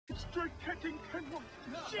Oh my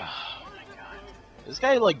god. Is this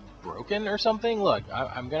guy like broken or something? Look,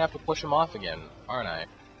 I'm gonna have to push him off again, aren't I?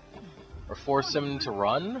 Or force him to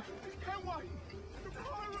run?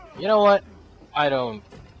 You know what? I don't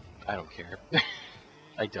care.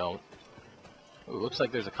 I don't. Ooh, looks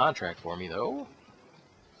like there's a contract for me though.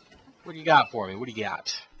 What do you got for me? What do you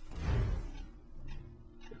got?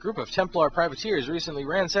 A group of Templar privateers recently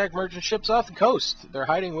ransacked merchant ships off the coast. They're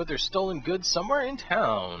hiding with their stolen goods somewhere in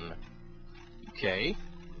town. Okay.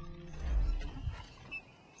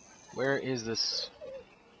 Where is this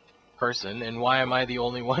person, and why am I the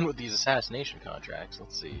only one with these assassination contracts?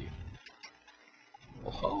 Let's see.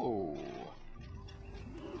 Oh.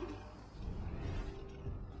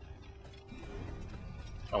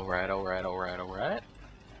 Alright.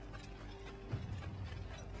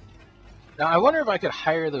 Now, I wonder if I could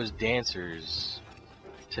hire those dancers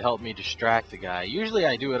to help me distract the guy. Usually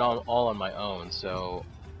I do it all on my own, so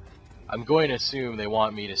I'm going to assume they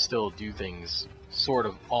want me to still do things sort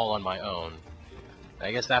of all on my own.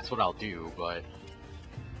 I guess that's what I'll do, but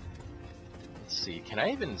let's see. Can I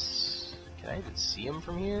even see him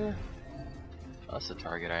from here? Oh, that's the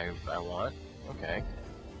target I want. Okay.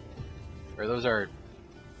 Or those are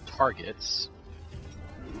targets.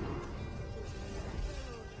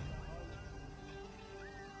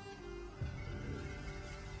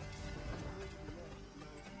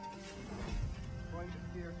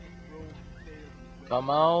 Come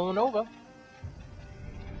on over.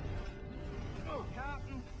 Oh,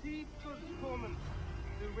 Captain Seafood's coming.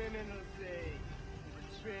 The women will say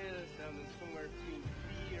the trail is sounding somewhere between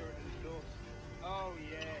fear and lust. Oh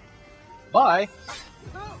yeah. Bye.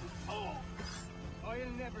 Oh.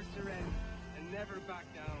 I'll never surrender and never back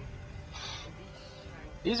down.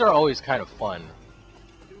 These are always kind of fun,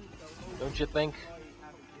 don't you think?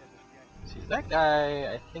 See, that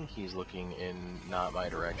guy, I think he's looking in not my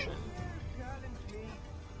direction.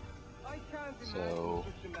 So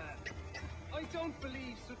I don't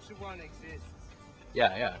believe such a one exists.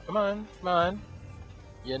 Yeah, come on.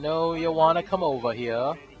 You know you wanna come over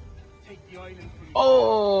here.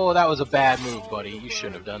 Oh, that was a bad move, buddy. You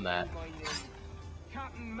shouldn't have done that.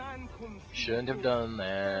 Shouldn't have done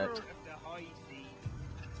that.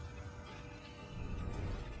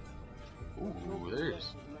 Ooh,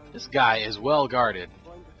 this guy is well guarded.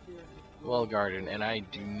 Well guarded, and I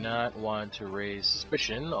do not want to raise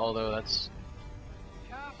suspicion, although that's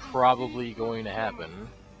probably going to happen.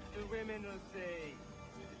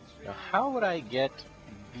 Now, how would I get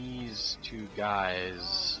these two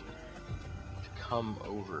guys to come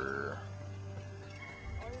over?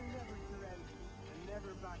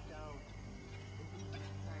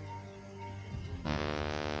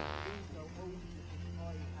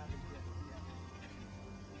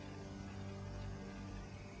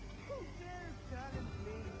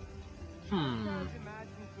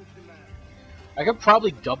 I could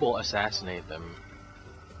probably double assassinate them,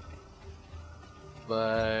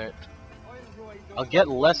 but I'll get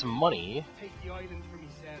less money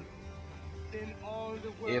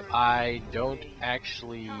if I don't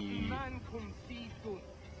actually,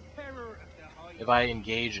 if I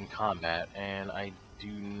engage in combat, and I do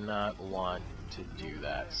not want to do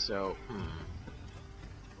that. So,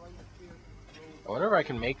 I wonder if I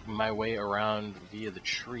can make my way around via the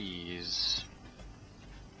trees.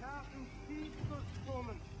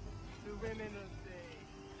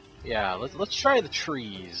 Yeah, let's try the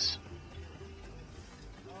trees.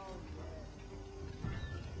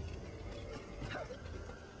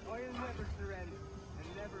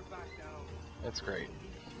 That's great.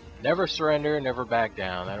 Never surrender, never back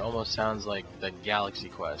down. That almost sounds like the Galaxy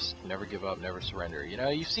Quest. Never give up, never surrender. You know,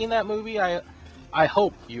 you've seen that movie? I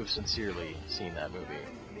hope you've sincerely seen that movie.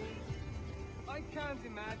 I can't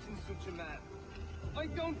imagine such a man. I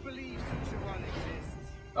don't believe such a one exists.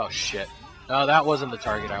 Oh shit. No, that wasn't the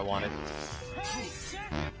target I wanted.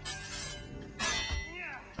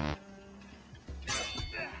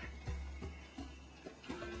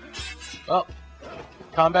 Well,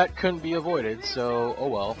 combat couldn't be avoided, so oh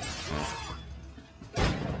well.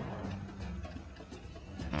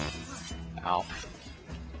 Ow.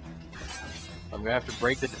 I'm gonna have to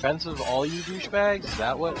break the defense of all you douchebags? Is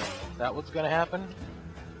that what's gonna happen?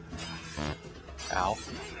 Ow.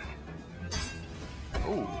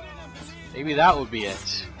 Ooh. Maybe that would be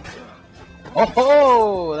it.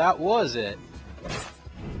 Oh, that was it.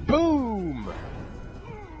 Boom!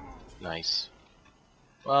 Nice.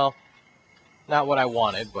 Well, not what I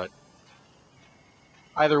wanted, but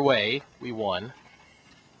either way, we won.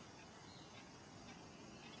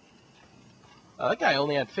 That guy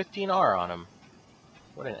only had 15R on him.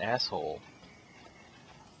 What an asshole.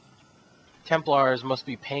 Templars must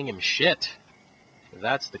be paying him shit. If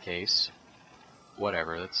that's the case.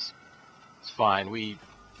 Whatever, it's fine. We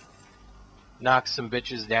knocked some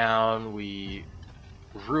bitches down, we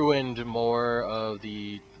ruined more of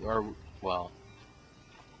the, well,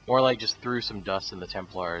 more like just threw some dust in the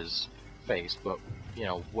Templars' face, but, you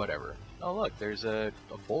know, whatever. Oh look, there's a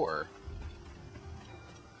boar.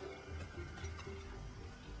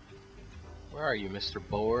 Where are you, Mr.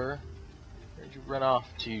 Boar? Where'd you run off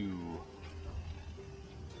to?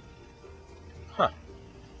 Huh.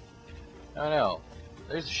 I don't know.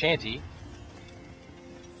 There's a shanty.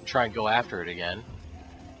 Try and go after it again.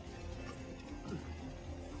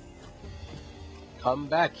 Come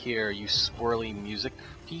back here, you squirrely music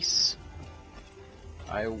piece.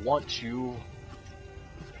 I want you.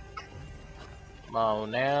 Come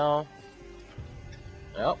on now.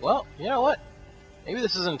 Oh, well, you know what? Maybe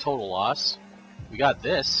this isn't a total loss. We got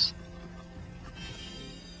this.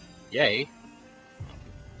 Yay.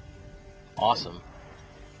 Awesome.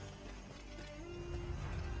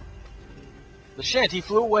 The shanty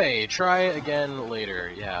flew away. Try again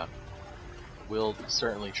later. Yeah. We'll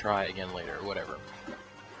certainly try again later. Whatever.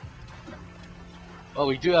 Well,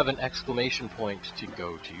 we do have an exclamation point to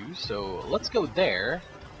go to, so let's go there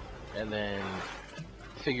and then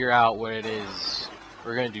figure out what it is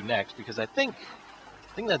we're going to do next, because I think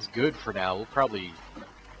that's good for now. We'll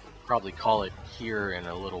probably call it here in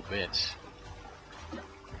a little bit.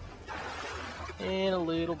 In a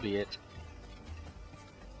little bit.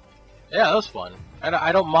 Yeah, that was fun.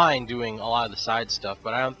 I don't mind doing a lot of the side stuff,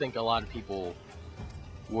 but I don't think a lot of people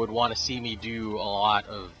would want to see me do a lot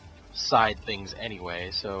of side things anyway,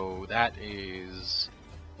 so that is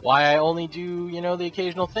why I only do, you know, the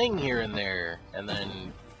occasional thing here and there, and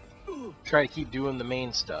then try to keep doing the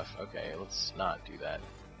main stuff. Okay, let's not do that.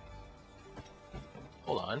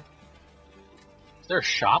 Hold on. Is there a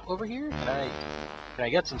shop over here? Can I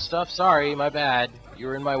get some stuff? Sorry, my bad. You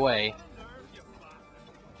were in my way.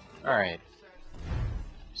 Alright.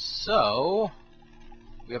 So,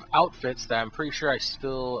 we have outfits that I'm pretty sure I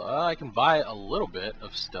still... I can buy a little bit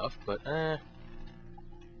of stuff, but I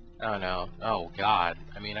don't know. Oh, God.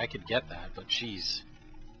 I mean, I could get that, but jeez.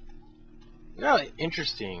 Look how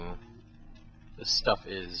interesting this stuff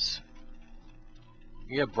is.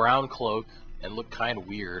 You get brown cloak and look kind of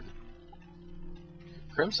weird.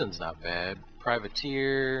 Crimson's not bad.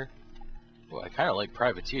 Privateer. Well, I kind of like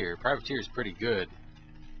Privateer. Privateer is pretty good.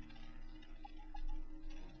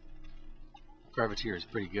 Privateer is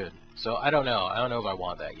pretty good. So I don't know. I don't know if I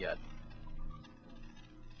want that yet.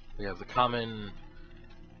 We have the common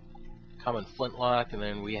flintlock, and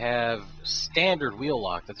then we have standard wheel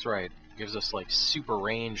lock. That's right. Gives us like super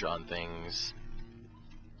range on things.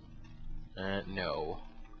 No.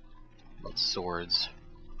 About swords.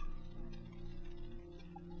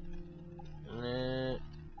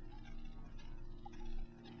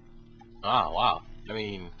 Ah, wow. I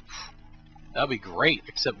mean, that'd be great,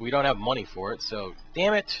 except we don't have money for it, so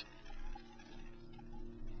damn it.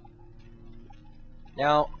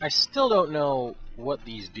 Now, I still don't know what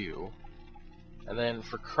these do. And then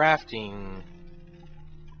for crafting,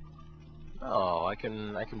 oh, I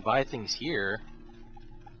can buy things here.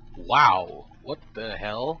 Wow, what the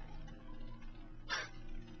hell?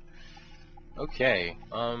 Okay,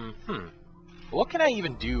 what can I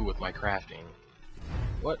even do with my crafting?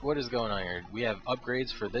 What is going on here? We have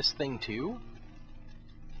upgrades for this thing too?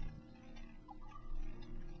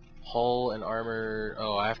 Hull and armor.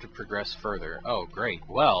 Oh, I have to progress further. Oh, great.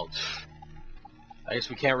 Well, I guess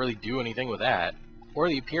we can't really do anything with that. Or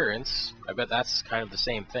the appearance. I bet that's kind of the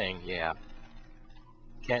same thing. Yeah.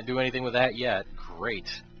 Can't do anything with that yet.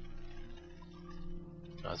 Great.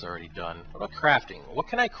 That's already done. What about crafting? What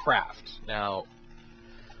can I craft? Now,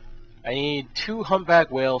 I need 2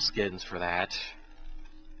 humpback whale skins for that.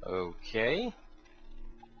 Okay.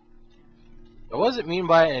 What does it mean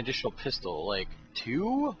by an additional pistol? Like,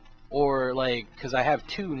 2? Or, like, because I have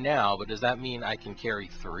 2 now, but does that mean I can carry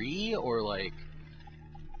 3? Or, like,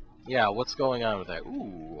 yeah, what's going on with that?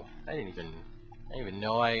 Ooh, I didn't even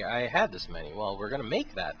know I had this many. Well, we're gonna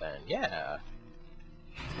make that then. Yeah.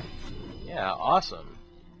 Yeah, awesome.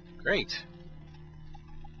 Great.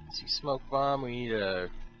 Let's see, smoke bomb. We need a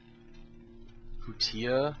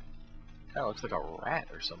Hutia. Kinda looks like a rat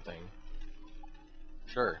or something.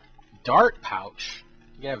 Sure. Dart pouch.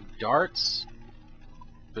 You have darts.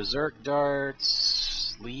 Berserk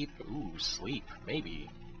darts. Sleep. Ooh, sleep. Maybe.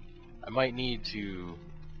 I might need to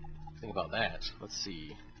think about that. Let's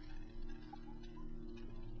see.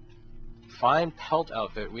 Fine pelt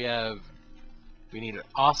outfit. We need an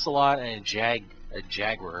ocelot and a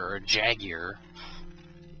jaguar or a jaguar.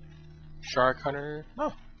 Shark hunter.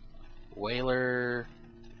 Oh. Whaler,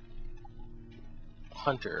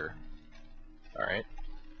 hunter. Alright.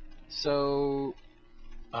 So,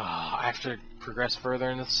 I have to progress further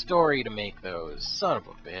in the story to make those. Son of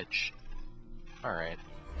a bitch. Alright.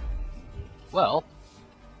 Well,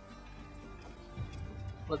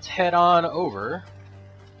 let's head on over.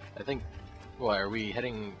 I think, what, are we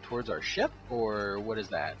heading towards our ship, or what is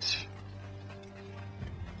that?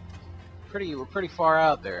 We're pretty far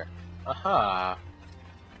out there. Aha.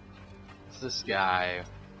 It's this guy.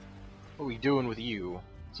 What are we doing with you?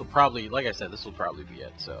 This will probably, like I said, this will probably be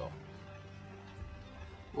it, so.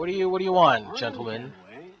 What do you want, gentlemen?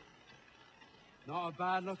 Not a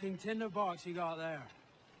bad looking tinderbox you got there.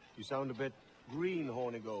 You sound a bit green,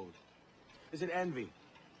 horny gold. Is it envy?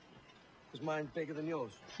 Is mine bigger than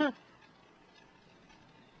yours?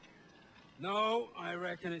 No, I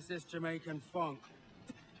reckon it's this Jamaican funk.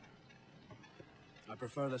 I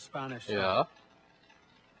prefer the Spanish side. Yeah.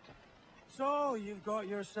 So, you've got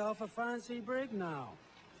yourself a fancy brig now.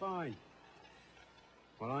 Fine.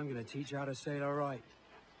 Well, I'm going to teach you how to sail right.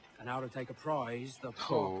 And how to take a prize the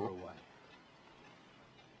proper way.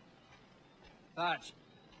 Thatch,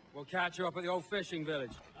 we'll catch you up at the old fishing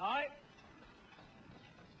village. Aye.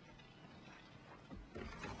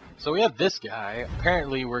 So we have this guy.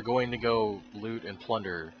 Apparently we're going to go loot and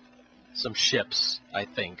plunder some ships, I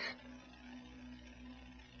think.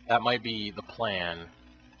 That might be the plan.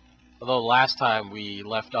 Although last time we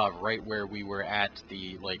left off right where we were at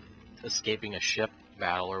the, like, escaping a ship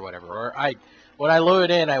battle or whatever. Or when I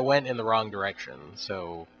loaded in, I went in the wrong direction.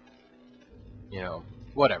 So, you know,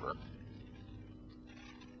 whatever.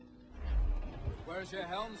 Where's your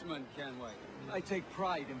helmsman, Kenway? I take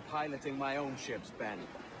pride in piloting my own ships, Ben.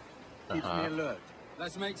 Keeps me alert.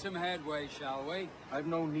 Let's make some headway, shall we? I've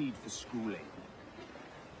no need for schooling.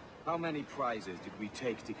 How many prizes did we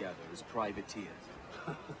take together as privateers?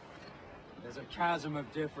 There's a chasm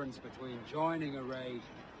of difference between joining a raid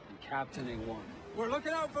and captaining one. We're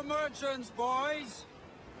looking out for merchants, boys!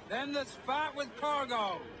 Them that's fat with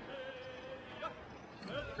cargo!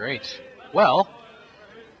 Great. Well,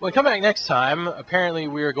 when we come back next time, apparently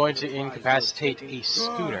we are going to incapacitate a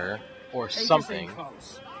schooner or something.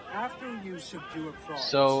 After you subdue a prize,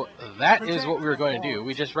 So that is what we were going to do.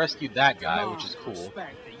 We just rescued that guy, which is cool.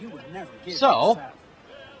 So,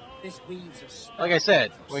 like I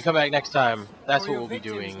said, when we come back next time, that's what we'll be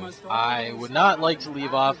doing. I would not like to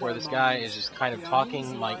leave off where this guy is just kind of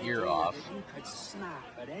talking my ear off.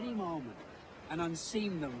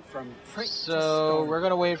 So we're going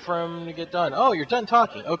to wait for him to get done. Oh, you're done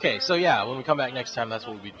talking. Okay, so yeah, when we come back next time, that's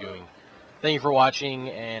what we'll be doing. Thank you for watching,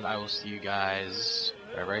 and I will see you guys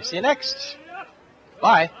whenever I see you next.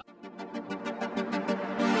 Bye.